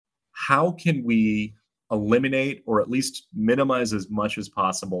how can we eliminate or at least minimize as much as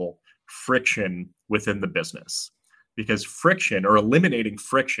possible friction within the business? Because friction or eliminating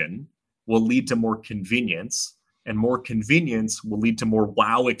friction will lead to more convenience, and more convenience will lead to more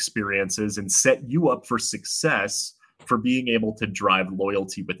wow experiences and set you up for success for being able to drive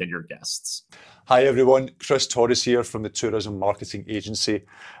loyalty within your guests. Hi everyone, Chris Torres here from the Tourism Marketing Agency.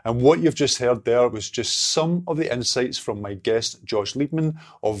 And what you've just heard there was just some of the insights from my guest, Josh Liebman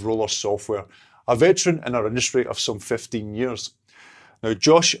of Roller Software, a veteran in our industry of some 15 years. Now,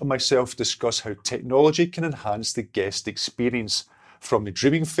 Josh and myself discuss how technology can enhance the guest experience from the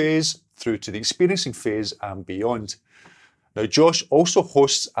dreaming phase through to the experiencing phase and beyond. Now, Josh also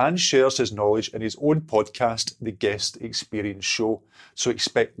hosts and shares his knowledge in his own podcast, The Guest Experience Show. So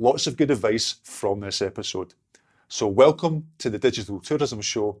expect lots of good advice from this episode. So welcome to the Digital Tourism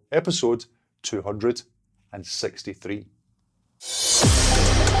Show, episode 263.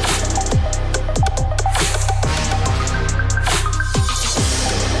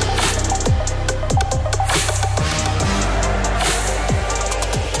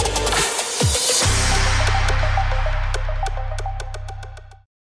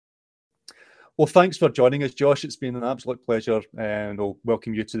 Well, thanks for joining us, Josh. It's been an absolute pleasure, and I'll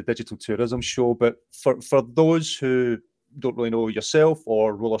welcome you to the Digital Tourism Show. But for those who don't really know yourself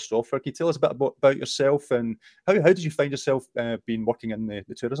or Roller Software, can you tell us a bit about yourself and how did you find yourself being working in the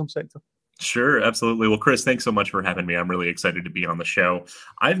tourism sector? Sure, absolutely. Well, Chris, thanks so much for having me. I'm really excited to be on the show.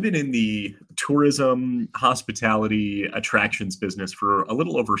 I've been in the tourism, hospitality, attractions business for a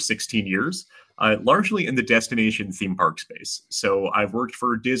little over 16 years, largely in the destination theme park space. So I've worked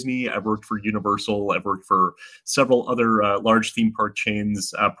for Disney, I've worked for Universal, I've worked for several other large theme park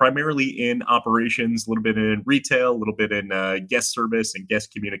chains, primarily in operations, a little bit in retail, a little bit in guest service and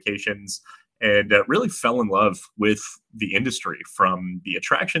guest communications. And really fell in love with the industry from the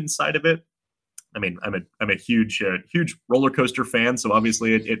attraction side of it. I mean, I'm a huge roller coaster fan, so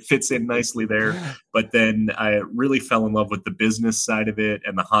obviously it fits in nicely there. But then I really fell in love with the business side of it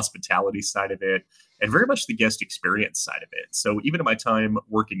and the hospitality side of it, and very much the guest experience side of it. So even in my time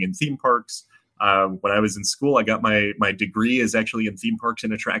working in theme parks, when I was in school, I got my degree is actually in theme parks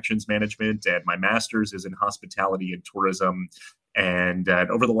and attractions management, and my master's is in hospitality and tourism. And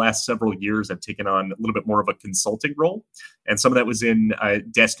over the last several years, I've taken on a little bit more of a consulting role. And some of that was in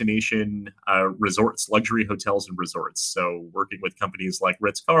destination resorts, luxury hotels and resorts. So working with companies like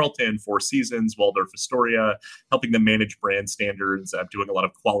Ritz-Carlton, Four Seasons, Waldorf Astoria, helping them manage brand standards, doing a lot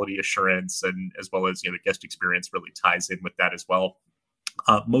of quality assurance, and as well as, the guest experience really ties in with that as well.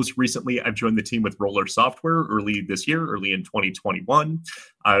 Most recently, I've joined the team with Roller Software early in 2021.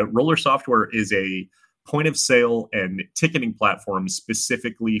 Roller Software is a point of sale and ticketing platform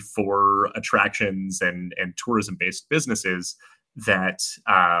specifically for attractions and tourism-based businesses that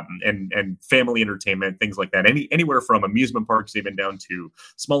and family entertainment, things like that. Anywhere from amusement parks even down to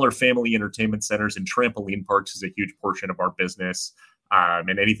smaller family entertainment centers, and trampoline parks is a huge portion of our business.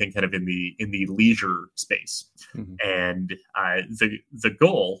 And anything kind of in the leisure space. Mm-hmm. And the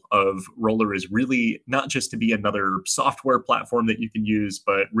goal of Roller is really not just to be another software platform that you can use,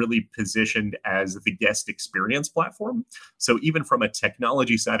 but really positioned as the guest experience platform. So even from a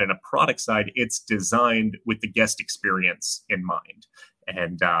technology side and a product side, it's designed with the guest experience in mind.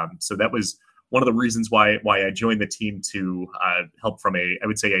 And so that was one of the reasons why I joined the team, to help from a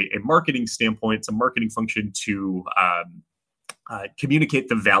marketing standpoint. It's a marketing function to communicate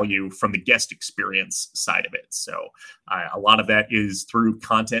the value from the guest experience side of it. So a lot of that is through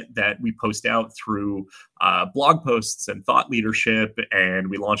content that we post out through blog posts and thought leadership. And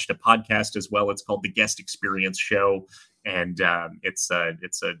we launched a podcast as well. It's called The Guest Experience Show. And it's a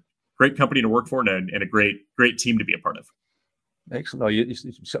great company to work for and a great team to be a part of. Excellent.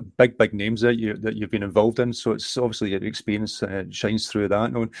 It's big names that you've been involved in, so it's obviously your experience shines through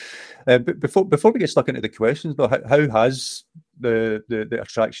that. But before we get stuck into the questions, though, how has the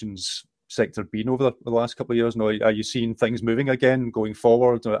attractions sector been over the last couple of years? Now, are you seeing things moving again going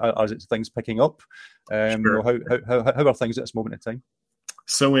forward, or is it things picking up? Sure. How are things at this moment in time?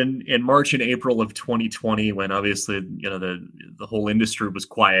 So in March and April of 2020, when obviously the whole industry was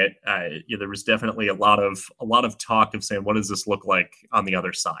quiet, there was definitely a lot of talk of saying, what does this look like on the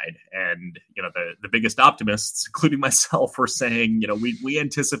other side? And the biggest optimists, including myself, were saying, we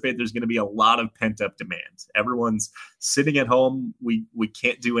anticipate there's going to be a lot of pent up demand. Everyone's sitting at home. We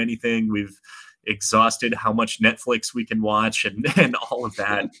can't do anything. We've exhausted how much Netflix we can watch and all of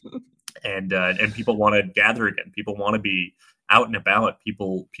that. And people want to gather again. People want to be out and about.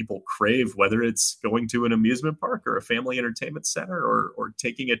 People crave, whether it's going to an amusement park or a family entertainment center or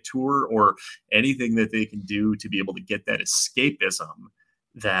taking a tour or anything that they can do to be able to get that escapism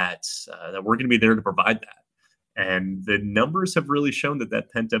that we're going to be there to provide that. And the numbers have really shown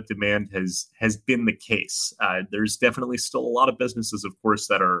that pent up demand has been the case. There's definitely still a lot of businesses, of course,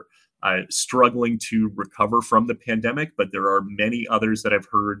 that are struggling to recover from the pandemic, but there are many others that I've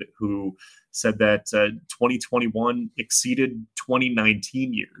heard who said that 2021 exceeded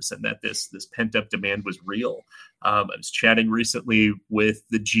 2019 years, and that this pent up demand was real. I was chatting recently with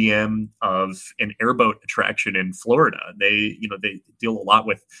the GM of an airboat attraction in Florida. They deal a lot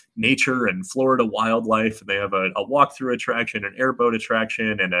with nature and Florida wildlife. They have a walkthrough attraction, an airboat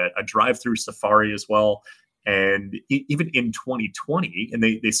attraction, and a drive-through safari as well. And even in 2020, and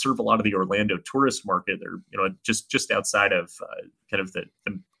they serve a lot of the Orlando tourist market. They're just outside of kind of the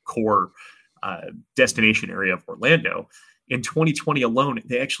core destination area of Orlando. In 2020 alone,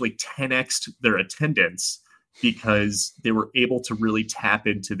 they actually 10x'd their attendance because they were able to really tap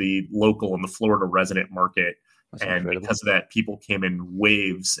into the local and the Florida resident market. That's and incredible. Because of that, people came in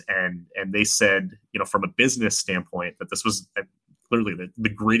waves, and they said, from a business standpoint, that this was clearly the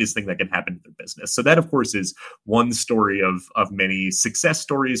greatest thing that can happen to their business. So that, of course, is one story of many success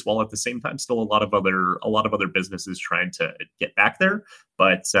stories, while at the same time still a lot of other businesses trying to get back there.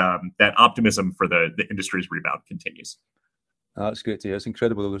 But that optimism for the industry's rebound continues. That's great to hear. It's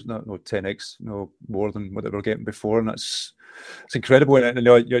incredible. There's no 10x, more than what they were getting before, and it's incredible. And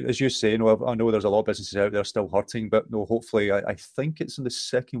as you say, I know there's a lot of businesses out there still hurting, but hopefully, I think it's in the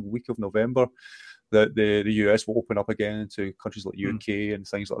second week of November that the US will open up again to countries like UK and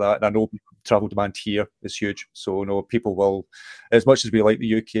things like that. And I know travel demand here is huge. So people will, as much as we like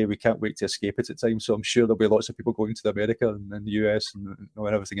the UK, we can't wait to escape it at times. So I'm sure there'll be lots of people going to America and the US and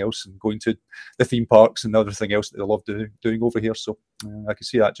everything else, and going to the theme parks and everything else that they love doing over here. So I can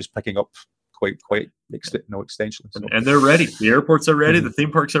see that just picking up quite extension. So. And they're ready. The airports are ready. The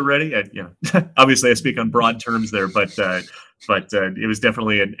theme parks are ready. Obviously I speak on broad terms there, but it was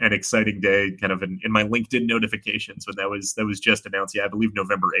definitely an exciting day, kind of in my LinkedIn notifications when that was just announced. Yeah, I believe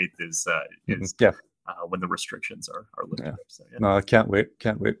November 8th is when the restrictions are lifted. Yeah. So, No, I can't wait.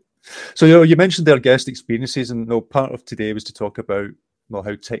 So you mentioned their guest experiences, and part of today was to talk about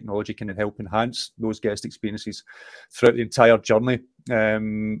how technology can help enhance those guest experiences throughout the entire journey.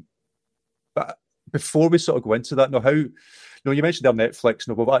 But before we sort of go into that, how you mentioned there Netflix.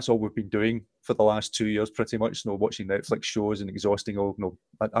 Well, that's all we've been doing for the last 2 years, pretty much. Watching Netflix shows and exhausting all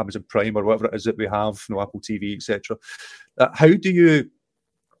Amazon Prime or whatever it is that we have, Apple TV, etc. How do you,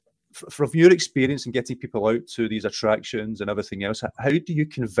 from your experience in getting people out to these attractions and everything else, how do you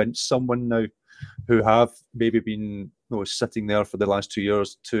convince someone now who have maybe been sitting there for the last 2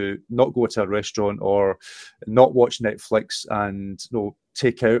 years to not go to a restaurant or not watch Netflix and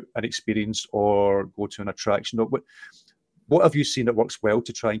take out an experience or go to an attraction? What have you seen that works well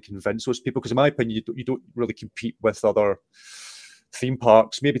to try and convince those people? Because in my opinion, you don't really compete with other theme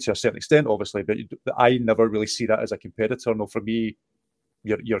parks, maybe to a certain extent, obviously, but I never really see that as a competitor. For me,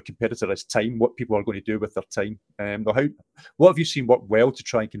 your competitor is time, what people are going to do with their time. What have you seen work well to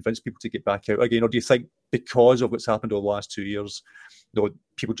try and convince people to get back out again? Or do you think because of what's happened over the last 2 years,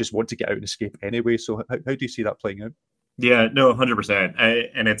 people just want to get out and escape anyway? So how do you see that playing out? Yeah, no, 100%.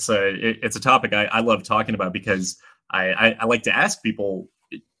 And it's a topic I love talking about, because I like to ask people,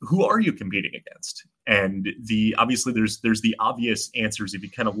 who are you competing against? And obviously there's the obvious answers. If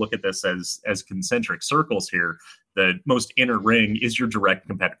you kind of look at this as concentric circles here, the most inner ring is your direct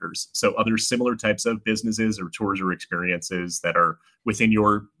competitors. So other similar types of businesses or tours or experiences that are within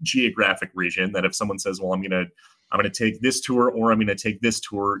your geographic region, that if someone says, well, I'm going to take this tour, or I'm going to take this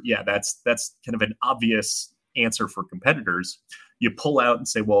tour. Yeah, that's kind of an obvious answer for competitors. You pull out and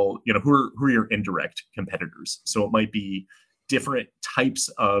say, well, who are your indirect competitors? So it might be different types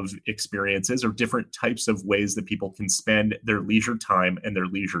of experiences or different types of ways that people can spend their leisure time and their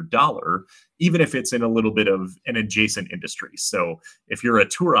leisure dollar, even if it's in a little bit of an adjacent industry. So if you're a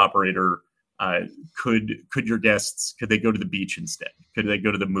tour operator, could your guests, could they go to the beach instead? Could they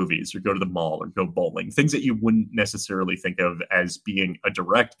go to the movies or go to the mall or go bowling? Things that you wouldn't necessarily think of as being a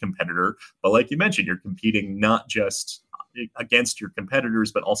direct competitor. But like you mentioned, you're competing not just against your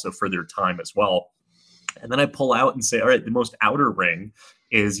competitors, but also for their time as well. And then I pull out and say, all right, the most outer ring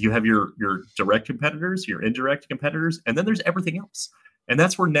is you have your direct competitors, your indirect competitors, and then there's everything else. And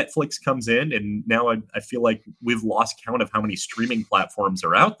that's where Netflix comes in. And now I feel like we've lost count of how many streaming platforms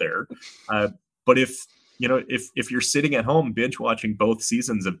are out there. But if you're sitting at home binge watching both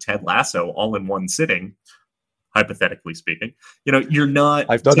seasons of Ted Lasso all in one sitting, hypothetically speaking, you're not.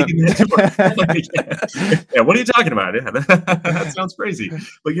 I've done it. Yeah, what are you talking about? Yeah, that sounds crazy.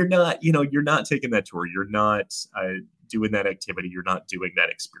 But you're not taking that tour. You're not doing that activity. You're not doing that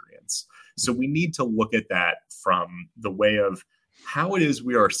experience. So we need to look at that from the way of how it is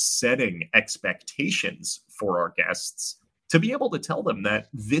we are setting expectations for our guests to be able to tell them that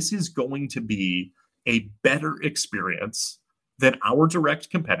this is going to be a better experience than our direct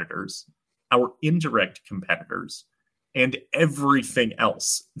competitors, our indirect competitors, and everything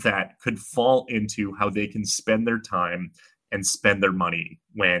else that could fall into how they can spend their time and spend their money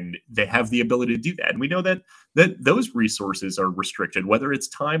when they have the ability to do that. And we know that those resources are restricted, whether it's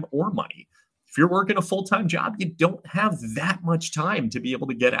time or money. If you're working a full-time job, you don't have that much time to be able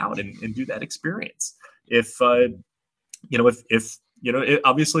to get out and do that experience.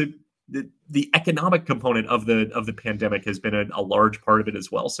 Obviously the economic component of the pandemic has been a large part of it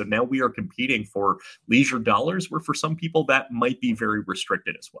as well. So now we are competing for leisure dollars, where for some people that might be very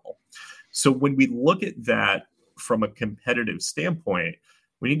restricted as well. So when we look at that from a competitive standpoint,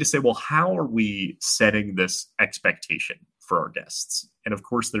 we need to say, well, how are we setting this expectation for our guests? And of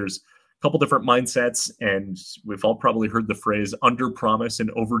course, there's a couple different mindsets, and we've all probably heard the phrase under promise and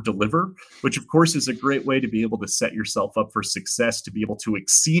over deliver, which of course is a great way to be able to set yourself up for success, to be able to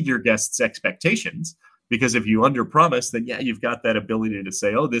exceed your guests' expectations. Because if you under promise, then yeah, you've got that ability to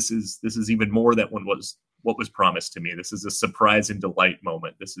say, oh, this is even more than what was promised to me. This is a surprise and delight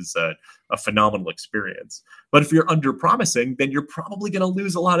moment. This is a phenomenal experience. But if you're under promising, then you're probably going to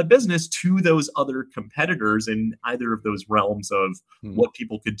lose a lot of business to those other competitors in either of those realms of what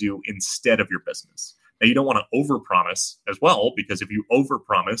people could do instead of your business. Now, you don't want to overpromise as well, because if you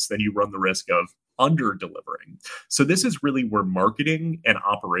overpromise, then you run the risk of under delivering. So this is really where marketing and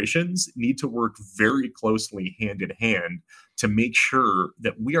operations need to work very closely hand in hand to make sure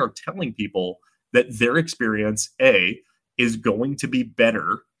that we are telling people that their experience, A, is going to be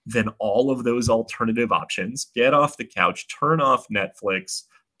better than all of those alternative options. Get off the couch, turn off Netflix,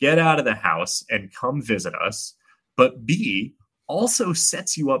 get out of the house, and come visit us. But B, also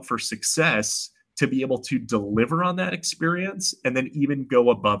sets you up for success to be able to deliver on that experience and then even go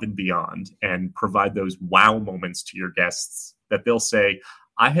above and beyond and provide those wow moments to your guests that they'll say,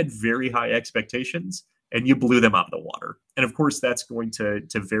 I had very high expectations and you blew them out of the water. And of course, that's going to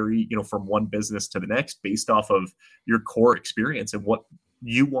vary, from one business to the next based off of your core experience and what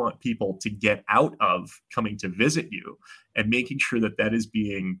you want people to get out of coming to visit you, and making sure that that is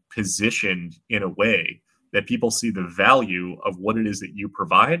being positioned in a way that people see the value of what it is that you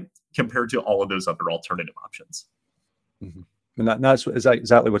provide compared to all of those other alternative options. Mm-hmm. And that's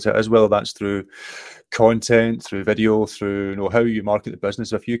exactly what it is, whether that's through content, through video, through how you market the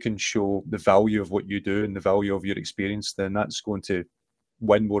business. If you can show the value of what you do and the value of your experience, then that's going to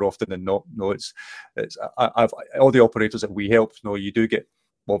win more often than not. I've all the operators that we help, you do get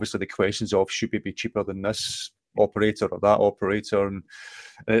obviously the questions of, should we be cheaper than this operator or that operator? And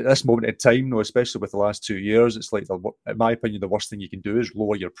at this moment in time, especially with the last 2 years, it's like, in my opinion, the worst thing you can do is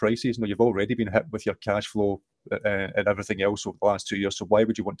lower your prices. You've already been hit with your cash flow and everything else over the last 2 years. So why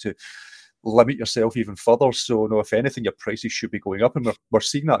would you want to limit yourself even further? So if anything, your prices should be going up, and we're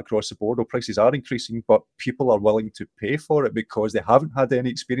seeing that across the board. Prices are increasing, but people are willing to pay for it because they haven't had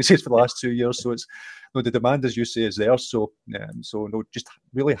any experiences for the last 2 years. So it's the demand, as you say, is there. So just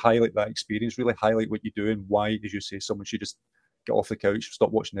really highlight that experience, really highlight what you do and why, as you say, someone should just get off the couch,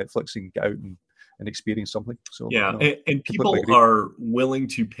 stop watching Netflix, and get out and experience something. So yeah, and people are willing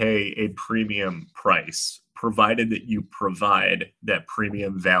to pay a premium price, provided that you provide that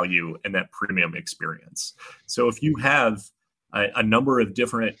premium value and that premium experience. So if you have a number of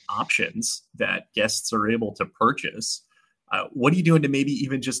different options that guests are able to purchase, what are you doing to maybe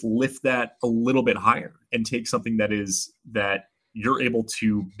even just lift that a little bit higher and take something that you're able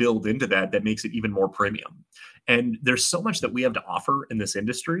to build into that makes it even more premium? And there's so much that we have to offer in this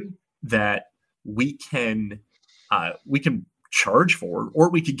industry that we can charge for, or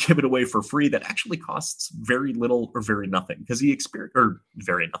we could give it away for free, that actually costs very little or very nothing, because the experience, or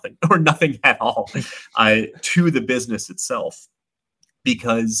very nothing or nothing at all to the business itself,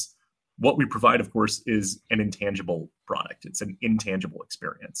 because what we provide, of course, is an intangible product. It's an intangible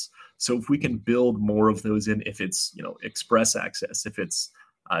experience. So if we can build more of those in, if it's express access, if it's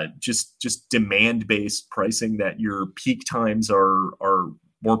just demand-based pricing, that your peak times are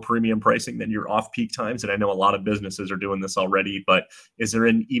more premium pricing than your off-peak times. And I know a lot of businesses are doing this already, but is there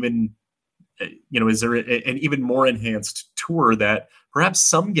an even more enhanced tour that perhaps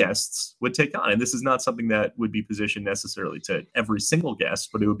some guests would take on? And this is not something that would be positioned necessarily to every single guest,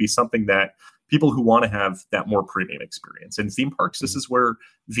 but it would be something that people who want to have that more premium experience. In theme parks, this is where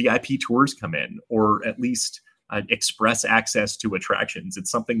VIP tours come in, or at least express access to attractions. It's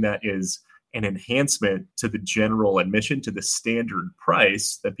something that is an enhancement to the general admission, to the standard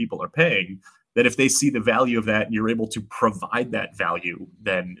price that people are paying, that if they see the value of that and you're able to provide that value,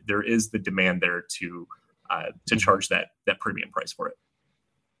 then there is the demand there to to charge that premium price for it.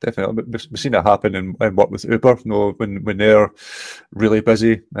 Definitely, we've seen it happen in work with Uber. When they're really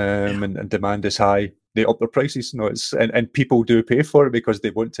busy and demand is high, they up their prices. And people do pay for it because they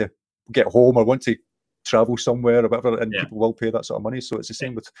want to get home or want to travel somewhere or whatever, and people will pay that sort of money. So it's the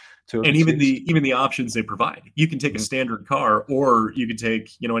same with tours. And even the options they provide. You can take a standard car, or you could take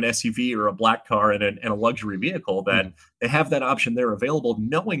an SUV or a black car and a luxury vehicle. That they have that option there available,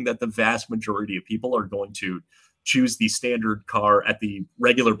 knowing that the vast majority of people are going to choose the standard car at the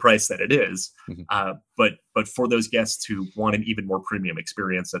regular price that it is. But for those guests who want an even more premium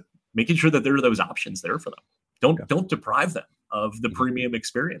experience, that making sure that there are those options there for them. Don't deprive them of the premium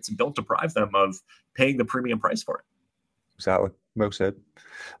experience, and don't deprive them of paying the premium price for it. Exactly. Well said.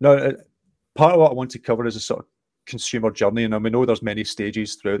 Now, part of what I want to cover is a sort of consumer journey, and we know there's many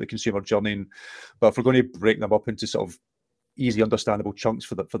stages throughout the consumer journey, but if we're going to break them up into sort of easy, understandable chunks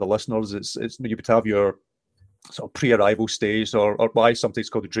for the listeners, it's you would have your sort of pre-arrival stage, or by something it's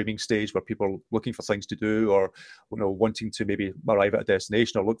called the dreaming stage, where people are looking for things to do, or wanting to maybe arrive at a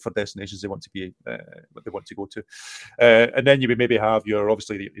destination or look for destinations they want to be what they want to go to, and then you would maybe have your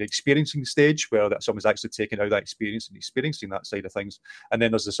obviously the experiencing stage, where that someone's actually taken out that experience and experiencing that side of things, and then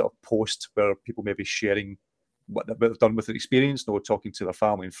there's the sort of post, where people may be sharing what they've done with the experience, talking to their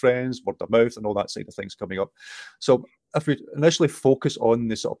family and friends, word of mouth, and all that side of things coming up. So if we initially focus on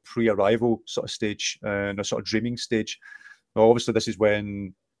the sort of pre-arrival sort of stage and a sort of dreaming stage, obviously this is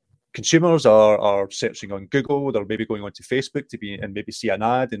when consumers are searching on Google, they're maybe going onto Facebook and maybe see an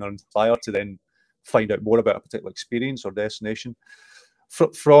ad and are inspired to then find out more about a particular experience or destination.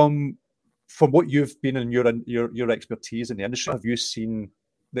 From what you've been in your expertise in the industry, have you seen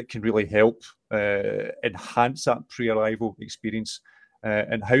that can really help enhance that pre-arrival experience?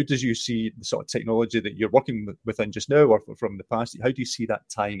 And how do you see the sort of technology that you're working within just now, or from the past? How do you see that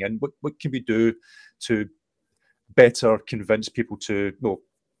tying in? What can we do to better convince people to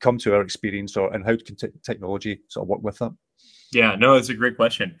come to our experience, and how can technology sort of work with that? Yeah, no, it's a great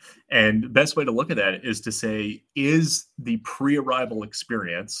question. And the best way to look at that is to say, is the pre-arrival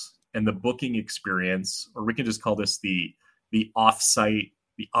experience and the booking experience, or we can just call this the off-site,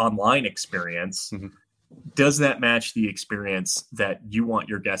 the online experience, does that match the experience that you want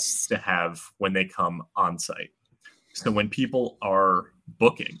your guests to have when they come on site? So when people are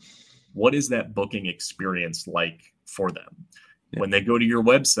booking, what is that booking experience like for them? When they go to your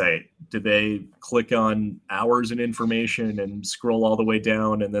website, do they click on hours and information and scroll all the way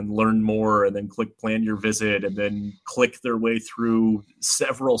down and then learn more and then click plan your visit and then click their way through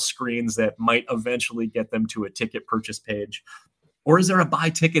several screens that might eventually get them to a ticket purchase page? Or is there a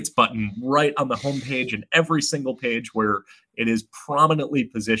buy tickets button right on the homepage and every single page where it is prominently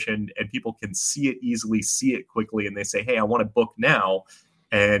positioned and people can see it easily, see it quickly, and they say, hey, I want to book now.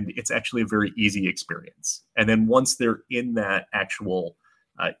 And it's actually a very easy experience. And then once they're in that actual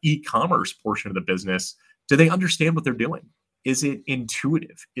e-commerce portion of the business, do they understand what they're doing? Is it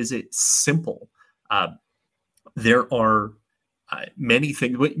intuitive? Is it simple? There are many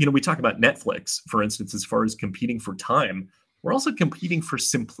things. We talk about Netflix, for instance, as far as competing for time. We're also competing for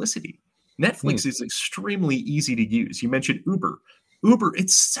simplicity. Netflix is extremely easy to use. You mentioned Uber.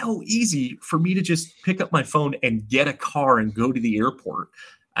 It's so easy for me to just pick up my phone and get a car and go to the airport.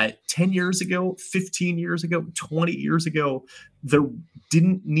 10 years ago, 15 years ago, 20 years ago, there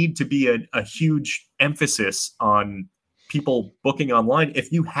didn't need to be a huge emphasis on people booking online.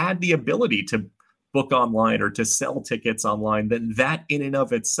 If you had the ability to book online or to sell tickets online, then that in and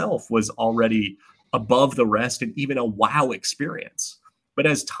of itself was already above the rest and even a wow experience. But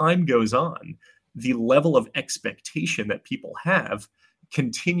as time goes on, the level of expectation that people have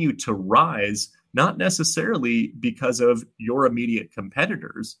continue to rise, not necessarily because of your immediate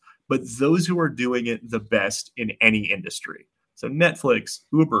competitors, but those who are doing it the best in any industry. So Netflix,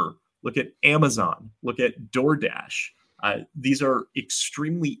 Uber, look at Amazon, look at DoorDash. These are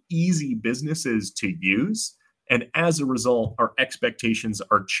extremely easy businesses to use. And as a result, our expectations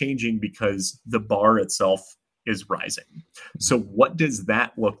are changing because the bar itself is rising. So what does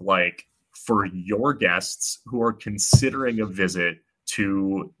that look like for your guests who are considering a visit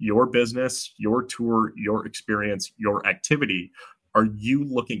to your business, your tour, your experience, your activity? Are you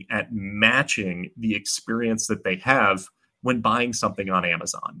looking at matching the experience that they have when buying something on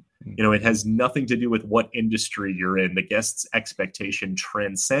Amazon? It has nothing to do with what industry you're in. The guest's expectation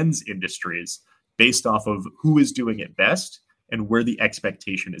transcends industries based off of who is doing it best and where the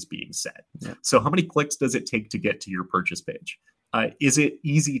expectation is being set. Yeah. So how many clicks does it take to get to your purchase page? Is it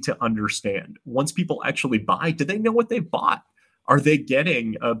easy to understand? Once people actually buy, do they know what they've bought? Are they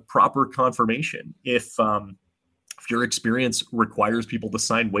getting a proper confirmation? If your experience requires people to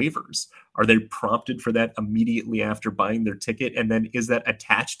sign waivers, Are they prompted for that immediately after buying their ticket? And then is that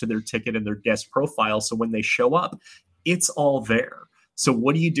attached to their ticket and their guest profile? So when they show up, it's all there. So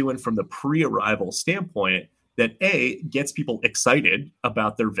what are you doing from the pre-arrival standpoint that A, gets people excited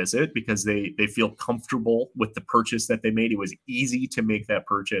about their visit because they feel comfortable with the purchase that they made? It was easy to make that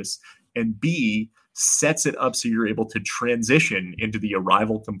purchase. And B, sets it up so you're able to transition into the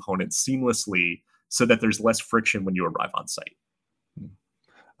arrival component seamlessly so that there's less friction when you arrive on site.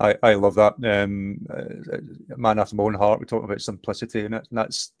 I love that. Man after my own heart, we talk about simplicity, and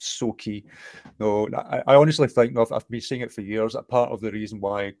that's so key. No, I honestly think, I've been saying it for years, that part of the reason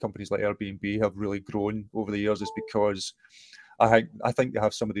why companies like Airbnb have really grown over the years is because I think they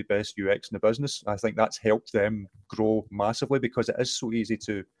have some of the best UX in the business. I think that's helped them grow massively because it is so easy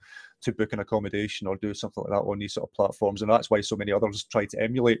to book an accommodation or do something like that on these sort of platforms, and that's why so many others try to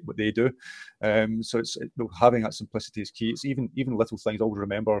emulate what they do. So it's having that simplicity is key. It's even little things. I'll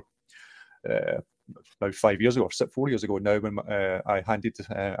remember now 5 years ago, or 4 years ago now, when I handed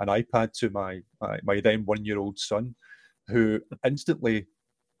an iPad to my then 1-year-old son, who instantly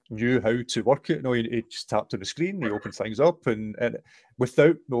knew how to work it. He just tapped on the screen, he opened things up, and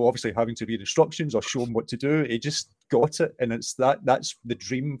without obviously having to read instructions or show him what to do, he just got it. And that's the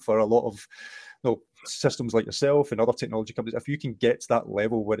dream for a lot of systems like yourself and other technology companies. If you can get to that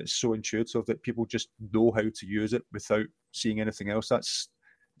level where it's so intuitive that people just know how to use it without seeing anything else, that's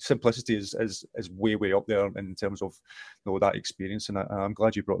simplicity is way up there in terms of that experience. And I'm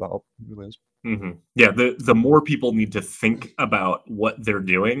glad you brought that up. It really is. Mm-hmm. Yeah, the more people need to think about what they're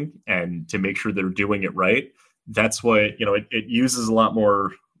doing and to make sure they're doing it right, that's what it uses a lot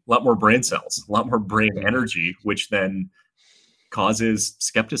more brain cells, a lot more brain energy, which then causes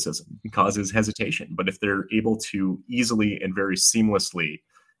skepticism, causes hesitation. But if they're able to easily and very seamlessly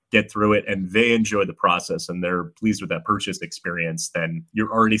get through it and they enjoy the process and they're pleased with that purchase experience, then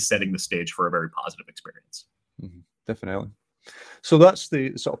you're already setting the stage for a very positive experience. Mm-hmm. Definitely. So that's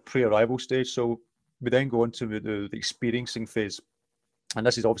the sort of pre-arrival stage. So we then go into the experiencing phase. And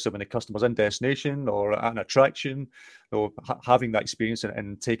this is obviously when the customer's in destination or at an attraction, having that experience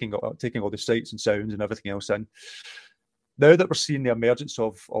and taking all the sights and sounds and everything else in. Now that we're seeing the emergence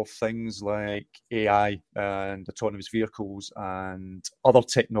of things like AI and autonomous vehicles and other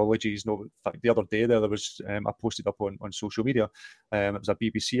technologies, in fact, the other day there was, I posted up on social media, it was a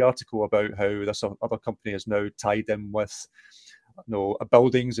BBC article about how this other company is now tied in with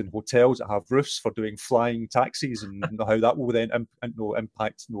buildings and hotels that have roofs for doing flying taxis, and how that will then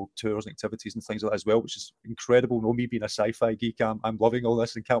impact tours and activities and things like that as well, which is incredible. Me being a sci-fi geek, I'm loving all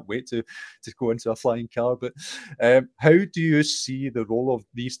this and can't wait to go into a flying car. But how do you see the role of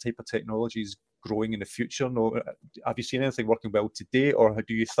these type of technologies growing in the future? Have you seen anything working well today, or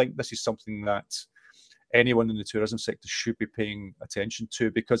do you think this is something that anyone in the tourism sector should be paying attention to?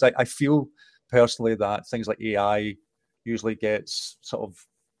 Because I feel personally that things like AI usually gets sort of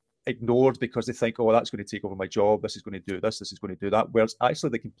ignored because they think, that's going to take over my job, this is going to do this is going to do that, whereas actually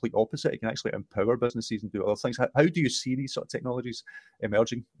the complete opposite. It can actually empower businesses and do other things. How do you see these sort of technologies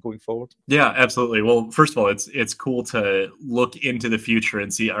emerging going forward? Yeah, absolutely. Well, first of all, it's cool to look into the future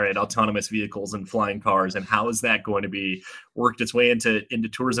and see, all right, autonomous vehicles and flying cars, and how is that going to be worked its way into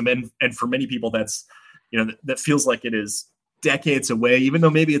tourism? And for many people, that's that feels like it is decades away, even though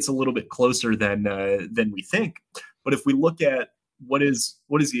maybe it's a little bit closer than we think. But if we look at what is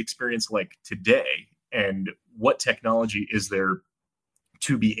the experience like today, and what technology is there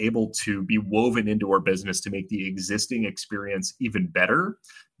to be able to be woven into our business to make the existing experience even better,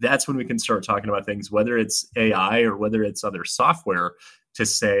 that's when we can start talking about things, whether it's AI or whether it's other software, to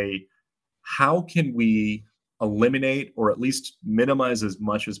say, how can we eliminate or at least minimize as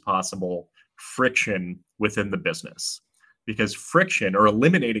much as possible friction within the business? Because friction, or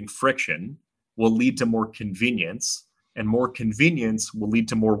eliminating friction, will lead to more convenience, and more convenience will lead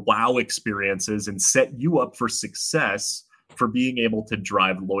to more wow experiences and set you up for success for being able to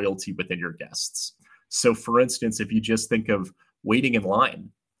drive loyalty within your guests. So for instance, if you just think of waiting in line,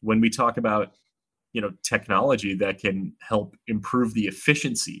 when we talk about technology that can help improve the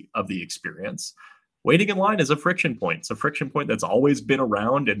efficiency of the experience, waiting in line is a friction point. It's a friction point that's always been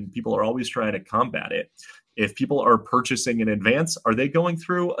around, and people are always trying to combat it. If people are purchasing in advance, are they going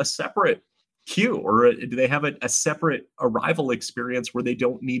through a separate queue, or do they have a separate arrival experience where they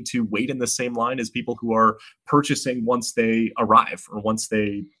don't need to wait in the same line as people who are purchasing once they arrive, or once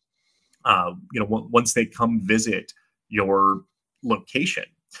they once they come visit your location?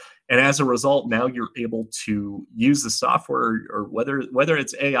 And as a result, now you're able to use the software, or whether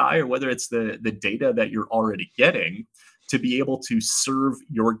it's AI or whether it's the data that you're already getting, to be able to serve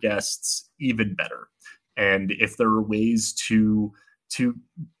your guests even better. And if there are ways to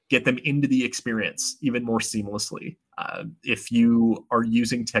get them into the experience even more seamlessly. If you are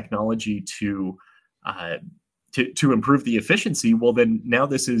using technology to improve the efficiency, well, then now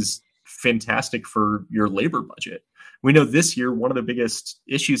this is fantastic for your labor budget. We know this year, one of the biggest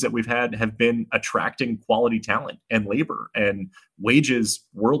issues that we've had have been attracting quality talent and labor, and wages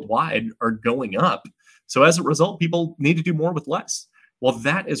worldwide are going up. So as a result, people need to do more with less. Well,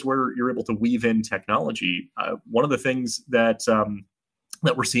 that is where you're able to weave in technology. One of the things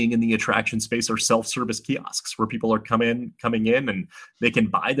that we're seeing in the attraction space are self-service kiosks, where people are coming in and they can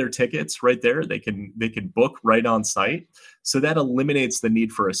buy their tickets right there. They can book right on site. So that eliminates the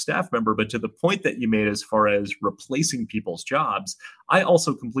need for a staff member. But to the point that you made as far as replacing people's jobs, I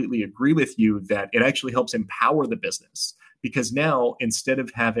also completely agree with you that it actually helps empower the business, because now instead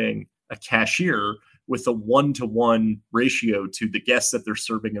of having a cashier with a 1-to-1 ratio to the guests that they're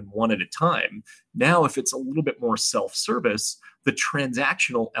serving in one at a time, now if it's a little bit more self-service, the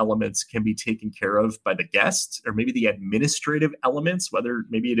transactional elements can be taken care of by the guests, or maybe the administrative elements, whether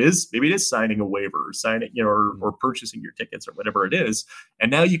maybe it is signing a waiver, or signing, or purchasing your tickets or whatever it is.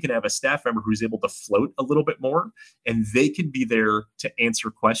 And now you can have a staff member who's able to float a little bit more, and they can be there to answer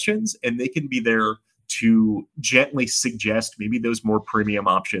questions, and they can be there to gently suggest maybe those more premium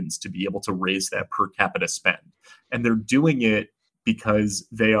options to be able to raise that per capita spend. And they're doing it because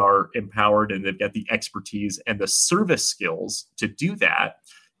they are empowered and they've got the expertise and the service skills to do that,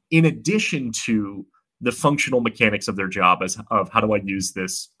 in addition to the functional mechanics of their job of how do I use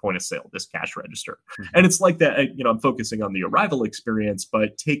this point of sale, this cash register. Mm-hmm. And it's like that, I'm focusing on the arrival experience,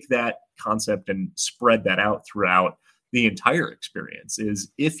 but take that concept and spread that out throughout the entire experience.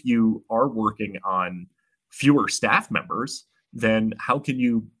 Is if you are working on fewer staff members, then how can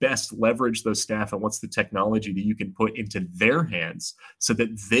you best leverage those staff, and what's the technology that you can put into their hands so that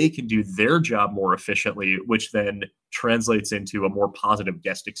they can do their job more efficiently, which then translates into a more positive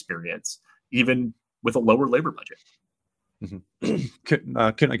guest experience, even with a lower labor budget. Mm-hmm.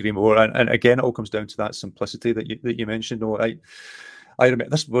 Couldn't agree more. And again, it all comes down to that simplicity that you mentioned. I remember,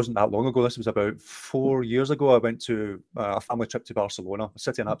 this wasn't that long ago. This was about 4 years ago. I went to a family trip to Barcelona, a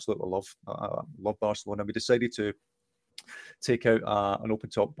city I absolutely love. I love Barcelona. We decided to take out an open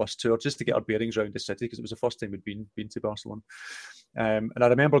top bus tour just to get our bearings around the city, because it was the first time we'd been to Barcelona. And I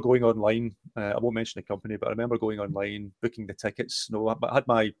remember going online, I won't mention the company, but I remember going online, booking the tickets. I had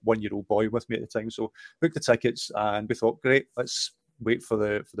my 1-year-old boy with me at the time, so booked the tickets, and we thought, great, let's wait for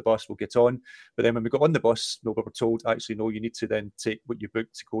the bus, we'll get on. But then when we got on the bus, we were told, actually, no, you need to then take what you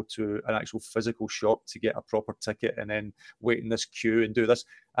booked to go to an actual physical shop to get a proper ticket, and then wait in this queue and do this.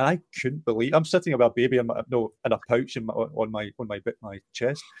 And I couldn't believe, I'm sitting with a baby in a pouch on my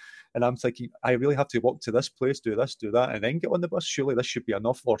chest, and I'm thinking, I really have to walk to this place, do this, do that, and then get on the bus. Surely this should be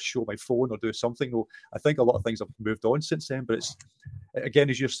enough, or show my phone, or do something. Well, I think a lot of things have moved on since then, but it's, again,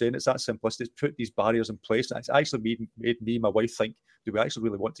 as you're saying, it's that simplistic. It's put these barriers in place. It's actually made me and my wife think, do we actually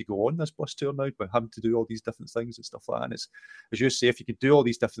really want to go on this bus tour now, by having to do all these different things and stuff like that? And it's, as you say, if you can do all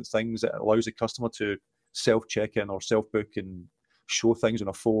these different things, it allows the customer to self-check-in or self-book and show things on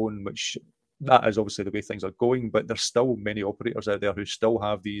a phone, which that is obviously the way things are going, but there's still many operators out there who still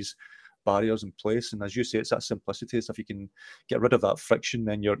have these barriers in place. And as you say, it's that simplicity. So if you can get rid of that friction,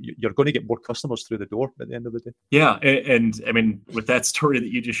 then you're going to get more customers through the door at the end of the day. Yeah. And I mean, with that story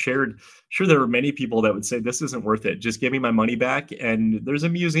that you just shared, sure, there are many people that would say, this isn't worth it. Just give me my money back. And there's a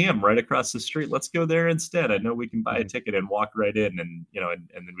museum right across the street. Let's go there instead. I know we can buy a ticket and walk right in, and, and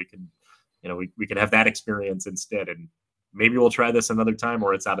then we can, we can have that experience instead. And maybe we'll try this another time,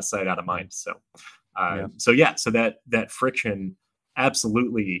 or it's out of sight, out of mind. So, so that friction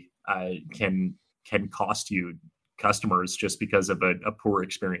absolutely can cost you customers just because of a poor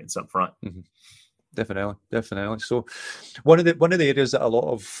experience up front. Mm-hmm. Definitely. So one of the areas that a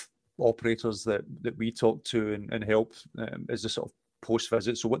lot of operators that we talk to and help is the sort of post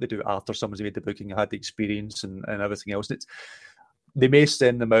visit. So what they do after someone's made the booking, had the experience and everything else. They may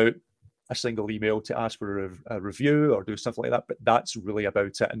send them out a single email to ask for a review or do something like that, but that's really about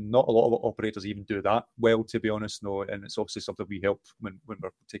it. And not a lot of operators even do that well, to be honest. No, and it's obviously something we help when we're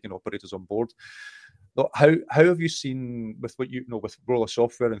taking operators on board. But how have you seen with what with Roller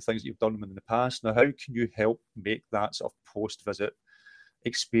Software and things that you've done in the past? Now, how can you help make that sort of post-visit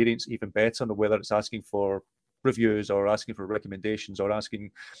experience even better? Now, whether it's asking for reviews or asking for recommendations or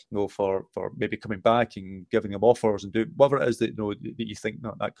asking for maybe coming back and giving them offers and do whatever it is that that you think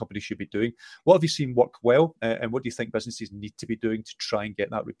that company should be doing. What have you seen work well, and what do you think businesses need to be doing to try and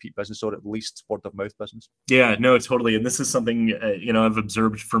get that repeat business, or at least word of mouth business? Yeah, no, totally. And this is something I've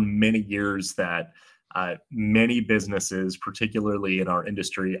observed for many years, that Many businesses, particularly in our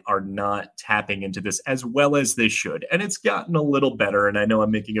industry, are not tapping into this as well as they should. And it's gotten a little better. And I know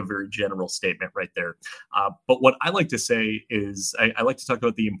I'm making a very general statement right there. But what I like to say is I like to talk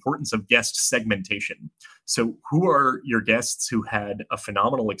about the importance of guest segmentation. So who are your guests who had a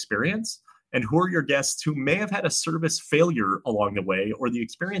phenomenal experience? And who are your guests who may have had a service failure along the way, or the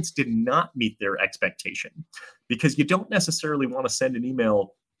experience did not meet their expectation? Because you don't necessarily want to send an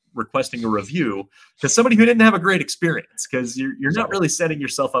email requesting a review to somebody who didn't have a great experience, because you're not really setting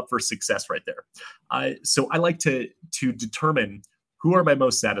yourself up for success right there. So I like to determine who are my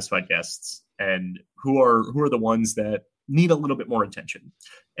most satisfied guests and who are the ones that need a little bit more attention.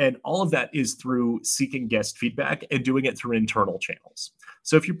 And all of that is through seeking guest feedback and doing it through internal channels.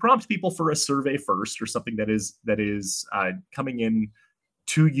 So if you prompt people for a survey first, or something that is coming in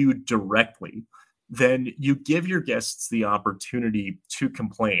to you directly, then you give your guests the opportunity to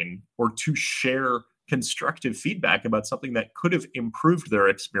complain or to share constructive feedback about something that could have improved their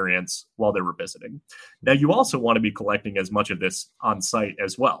experience while they were visiting. Now, you also want to be collecting as much of this on site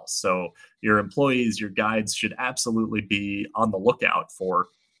as well. So your employees, your guides should absolutely be on the lookout for,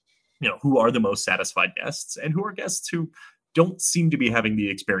 who are the most satisfied guests and who are guests who don't seem to be having the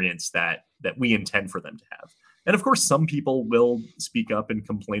experience that we intend for them to have. And of course, some people will speak up and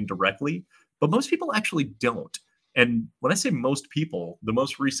complain directly, but most people actually don't. And when I say most people, the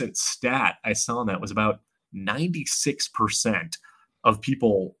most recent stat I saw on that was about 96% of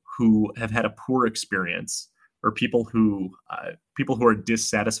people who have had a poor experience, or people who are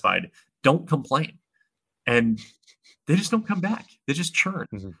dissatisfied, don't complain. And they just don't come back. They just churn.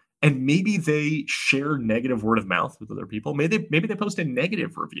 Mm-hmm. And maybe they share negative word of mouth with other people. Maybe they post a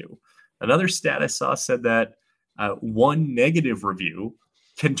negative review. Another stat I saw said that one negative review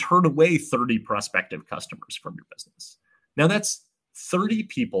can turn away 30 prospective customers from your business. Now, that's 30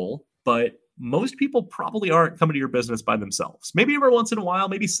 people, but most people probably aren't coming to your business by themselves. Maybe every once in a while,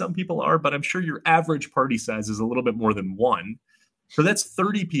 maybe some people are, but I'm sure your average party size is a little bit more than one. So that's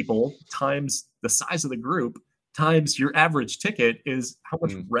 30 people times the size of the group times your average ticket is how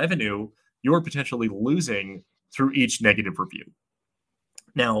much revenue you're potentially losing through each negative review.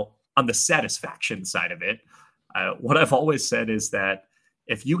 Now, on the satisfaction side of it, what I've always said is that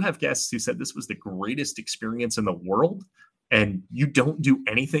if you have guests who said this was the greatest experience in the world and you don't do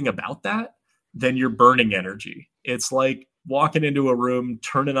anything about that, then you're burning energy. It's like walking into a room,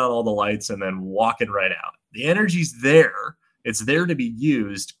 turning on all the lights, and then walking right out. The energy's there. It's there to be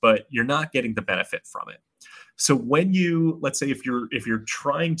used, but you're not getting the benefit from it. So when let's say if you're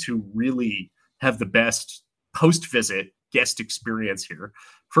trying to really have the best post-visit guest experience here,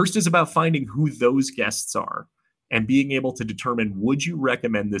 first is about finding who those guests are and being able to determine, would you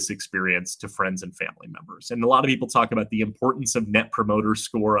recommend this experience to friends and family members? And a lot of people talk about the importance of Net Promoter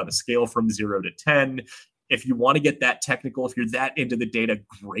Score on a scale from 0 to 10. If you want to get that technical, if you're that into the data,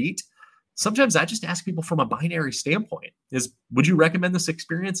 great. Sometimes I just ask people from a binary standpoint is, would you recommend this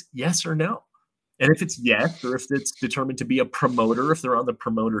experience? Yes or no? And if it's yes, or if it's determined to be a promoter, if they're on the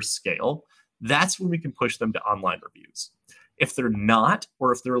promoter scale, that's when we can push them to online reviews. If they're not,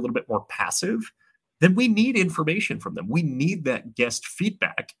 or if they're a little bit more passive, then we need information from them. We need that guest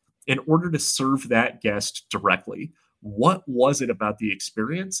feedback in order to serve that guest directly. What was it about the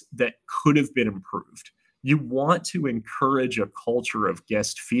experience that could have been improved? You want to encourage a culture of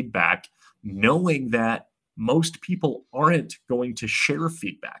guest feedback, knowing that most people aren't going to share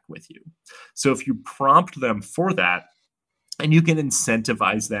feedback with you. So if you prompt them for that, and you can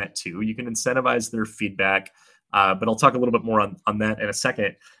incentivize that too, you can incentivize their feedback, but I'll talk a little bit more on that in a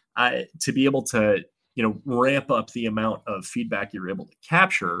second, to be able to ramp up the amount of feedback you're able to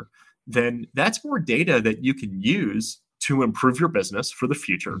capture, then that's more data that you can use to improve your business for the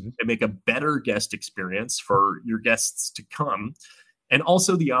future and make a better guest experience for your guests to come. And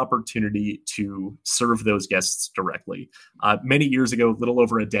also the opportunity to serve those guests directly. Many years ago, a little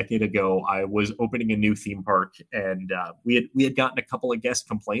over a decade ago, I was opening a new theme park, and we had gotten a couple of guest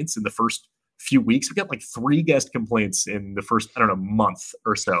complaints in the first few weeks. We got like 3 guest complaints in the first, month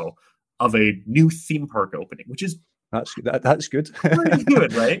or so of a new theme park opening, which is that's good. Pretty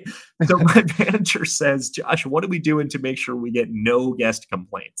good, right? So my manager says, Josh, what are we doing to make sure we get no guest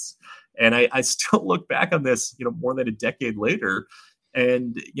complaints? And I still look back on this, more than a decade later.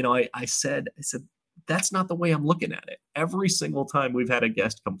 And, I said, that's not the way I'm looking at it. Every single time we've had a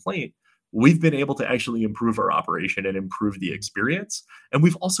guest complaint, we've been able to actually improve our operation and improve the experience. And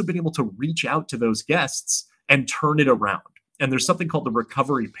we've also been able to reach out to those guests and turn it around. And there's something called the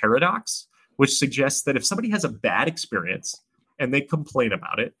recovery paradox, which suggests that if somebody has a bad experience and they complain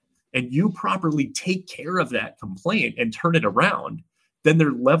about it, and you properly take care of that complaint and turn it around, then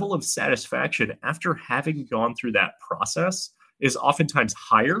their level of satisfaction after having gone through that process is oftentimes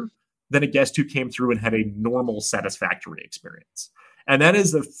higher than a guest who came through and had a normal satisfactory experience. And that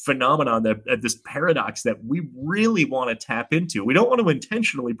is the phenomenon, that this paradox that we really want to tap into. We don't want to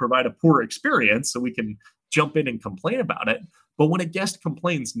intentionally provide a poor experience so we can jump in and complain about it. But when a guest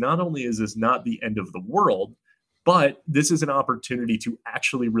complains, not only is this not the end of the world, but this is an opportunity to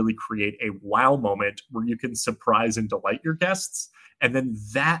actually really create a wow moment where you can surprise and delight your guests. And then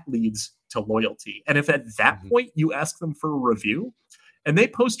that leads to loyalty. And if at that point you ask them for a review and they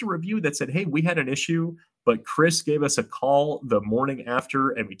post a review that said, hey, we had an issue, but Chris gave us a call the morning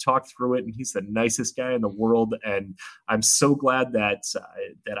after and we talked through it, and he's the nicest guy in the world. And I'm so glad that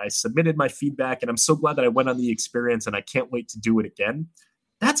I submitted my feedback, and I'm so glad that I went on the experience, and I can't wait to do it again.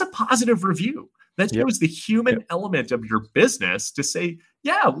 That's a positive review. That shows the human element of your business to say,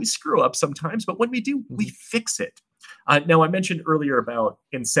 yeah, we screw up sometimes, but when we do, we fix it. Now, I mentioned earlier about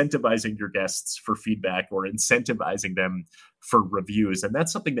incentivizing your guests for feedback or incentivizing them for reviews. And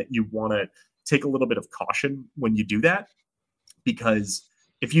that's something that you want to take a little bit of caution when you do that, because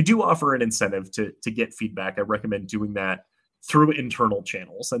if you do offer an incentive to get feedback, I recommend doing that through internal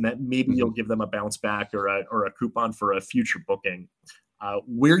channels, and that maybe you'll give them a bounce back or a coupon for a future booking.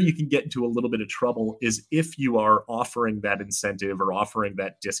 Where you can get into a little bit of trouble is if you are offering that incentive or offering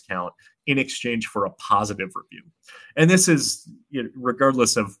that discount in exchange for a positive review. And this is,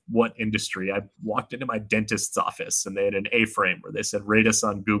 regardless of what industry. I walked into my dentist's office and they had an A-frame where they said, rate us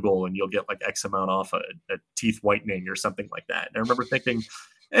on Google and you'll get like X amount off a teeth whitening or something like that. And I remember thinking,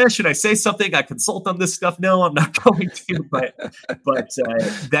 should I say something? I consult on this stuff. No, I'm not going to. But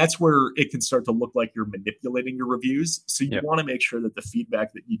that's where it can start to look like you're manipulating your reviews. So you want to make sure that the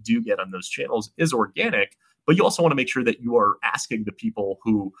feedback that you do get on those channels is organic, but you also want to make sure that you are asking the people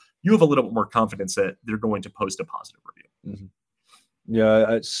who you have a little bit more confidence that they're going to post a positive review. Mm-hmm.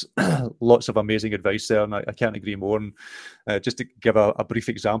 Yeah, it's lots of amazing advice there, and I can't agree more. And just to give a brief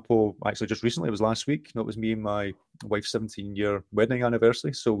example, actually, just recently, it was last week. It was me and my wife's 17-year wedding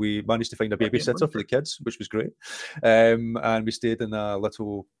anniversary, so we managed to find a babysitter for the kids, which was great. And we stayed in a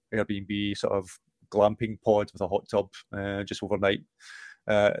little Airbnb sort of glamping pod with a hot tub just overnight.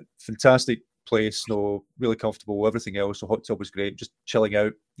 Fantastic place, really comfortable, everything else. The hot tub was great, just chilling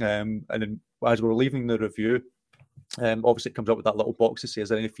out. And then as we were leaving the review, obviously it comes up with that little box to say, is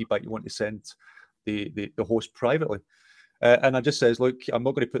there any feedback you want to send the host privately? And I just says, look, I'm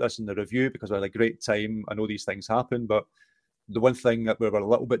not going to put this in the review because I had a great time. I know these things happen, but the one thing that we were a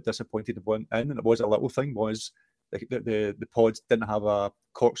little bit disappointed in, and it was a little thing, was the pods didn't have a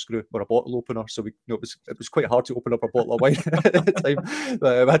corkscrew or a bottle opener, so it was quite hard to open up a bottle of wine at the time.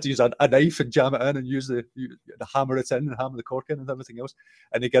 I had to use a knife and jam it in and use the hammer it in and hammer the cork in and everything else.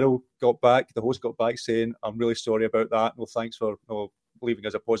 And the host got back saying, I'm really sorry about that. No, thanks for leaving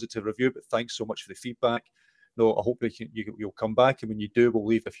us a positive review, but thanks so much for the feedback. No, I hope you'll come back, and when you do, we'll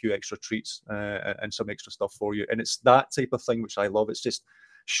leave a few extra treats and some extra stuff for you. And it's that type of thing which I love. It's just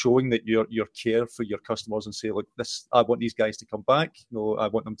showing that your care for your customers and say, look, I want these guys to come back. I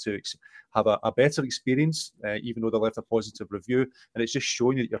want them to have a better experience, even though they left a positive review. And it's just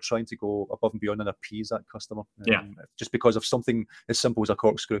showing that you're trying to go above and beyond and appease that customer. Just because of something as simple as a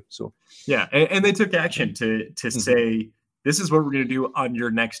corkscrew. So and they took action to say, this is what we're going to do on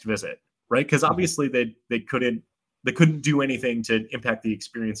your next visit, right? Because obviously they couldn't do anything to impact the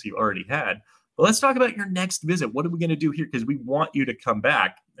experience you already had. But let's talk about your next visit. What are we going to do here? Because we want you to come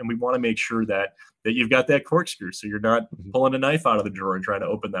back, and we want to make sure that you've got that corkscrew, so you're not pulling a knife out of the drawer and trying to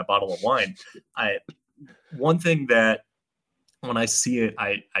open that bottle of wine. One thing that when I see it,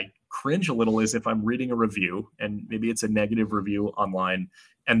 I cringe a little is if I'm reading a review, and maybe it's a negative review online,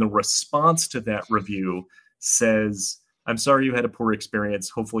 and the response to that review says, I'm sorry you had a poor experience.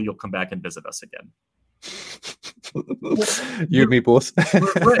 Hopefully you'll come back and visit us again. You and me both.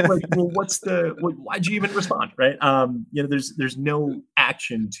 Right. Like, well, why'd you even respond? Right. There's no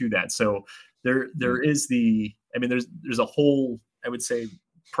action to that. So there is there's a whole, I would say,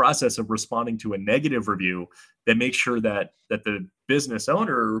 process of responding to a negative review that makes sure that the business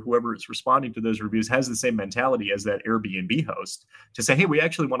owner or whoever is responding to those reviews has the same mentality as that Airbnb host to say, hey, we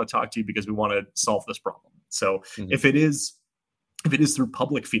actually want to talk to you because we want to solve this problem. So if it is through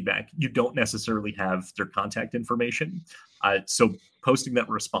public feedback, you don't necessarily have their contact information. So posting that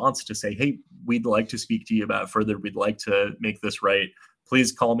response to say, hey, we'd like to speak to you about it further. We'd like to make this right.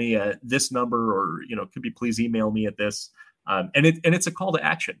 Please call me at this number, or, it could be please email me at this. And it's a call to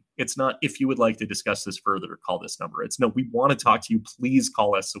action. It's not, if you would like to discuss this further, call this number. It's no, we want to talk to you. Please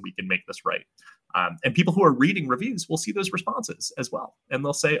call us so we can make this right. And people who are reading reviews will see those responses as well. And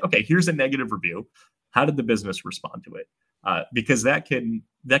they'll say, okay, here's a negative review. How did the business respond to it? Because that can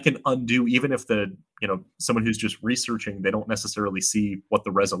undo, even if someone who's just researching, they don't necessarily see what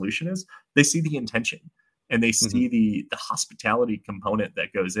the resolution is. They see the intention. And they see the hospitality component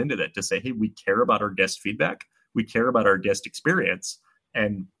that goes into that to say, hey, we care about our guest feedback. We care about our guest experience.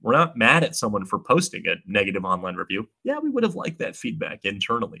 And we're not mad at someone for posting a negative online review. Yeah, we would have liked that feedback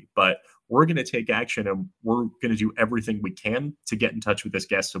internally, but we're going to take action and we're going to do everything we can to get in touch with this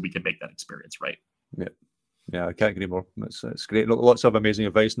guest so we can make that experience right. Yeah, I can't agree more. It's great. Lots of amazing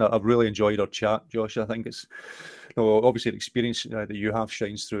advice. And I've really enjoyed our chat, Josh. I think it's obviously the experience that you have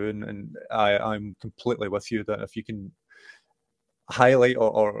shines through, and I'm completely with you that if you can highlight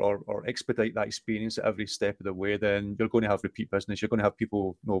or expedite that experience at every step of the way, then you're going to have repeat business. You're going to have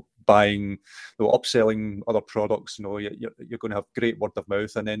people buying, upselling other products. You're going to have great word of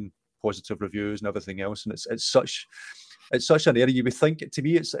mouth and then positive reviews and everything else. And it's such an area you would think. To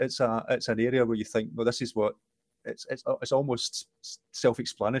me, it's an area where you think, well, this is what it's almost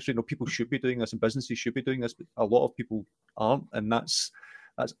self-explanatory. People should be doing this and businesses should be doing this, but a lot of people aren't, and that's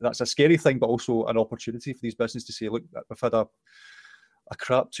a scary thing, but also an opportunity for these businesses to say, look, we've had a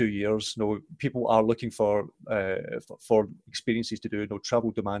crap 2 years. People are looking for experiences to do.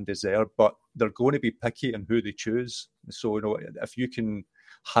 Travel demand is there, but they're going to be picky in who they choose. So if you can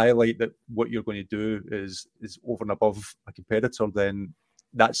highlight that what you're going to do is over and above a competitor, then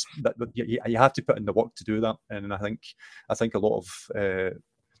you have to put in the work to do that. And I think a lot of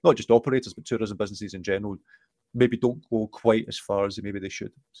not just operators but tourism businesses in general maybe don't go quite as far as maybe they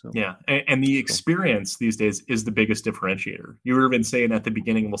should. So yeah, and the experience these days is the biggest differentiator. You were even saying at the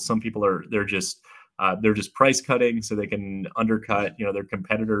beginning, well, some people they're just price cutting so they can undercut their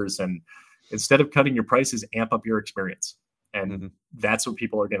competitors, and instead of cutting your prices, amp up your experience. And that's what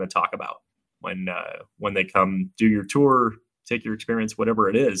people are going to talk about when they come do your tour, take your experience, whatever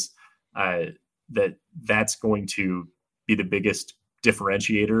it is. That's going to be the biggest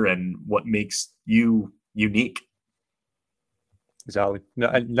differentiator and what makes you unique. Exactly.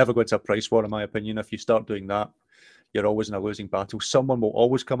 Never go into a price war, in my opinion. If you start doing that, you're always in a losing battle. Someone will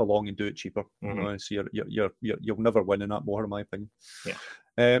always come along and do it cheaper. So you'll never win in that war, in my opinion. Yeah.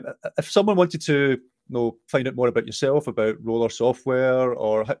 If someone wanted to find out more about yourself, about Roller Software,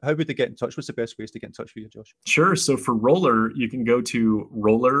 or how would they get in touch? What's the best ways to get in touch with you, Josh? Sure. So for Roller, you can go to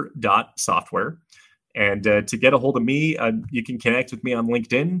roller.software. And to get a hold of me, you can connect with me on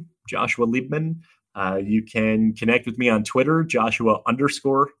LinkedIn, Joshua Liebman. You can connect with me on Twitter,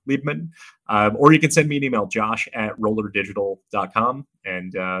 Joshua_Liebman. Or you can send me an email, josh@rollerdigital.com.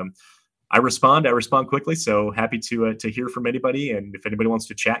 And I respond quickly. So happy to hear from anybody. And if anybody wants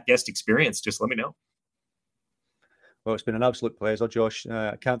to chat guest experience, just let me know. Well, it's been an absolute pleasure, Josh.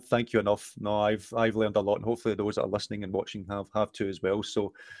 I can't thank you enough. No, I've learned a lot, and hopefully those that are listening and watching have too as well.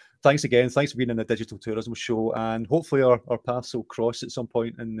 So thanks again. Thanks for being in the Digital Tourism Show, and hopefully our paths will cross at some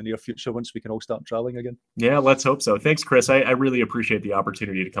point in the near future once we can all start traveling again. Yeah, let's hope so. Thanks, Chris. I really appreciate the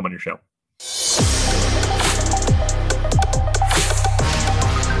opportunity to come on your show.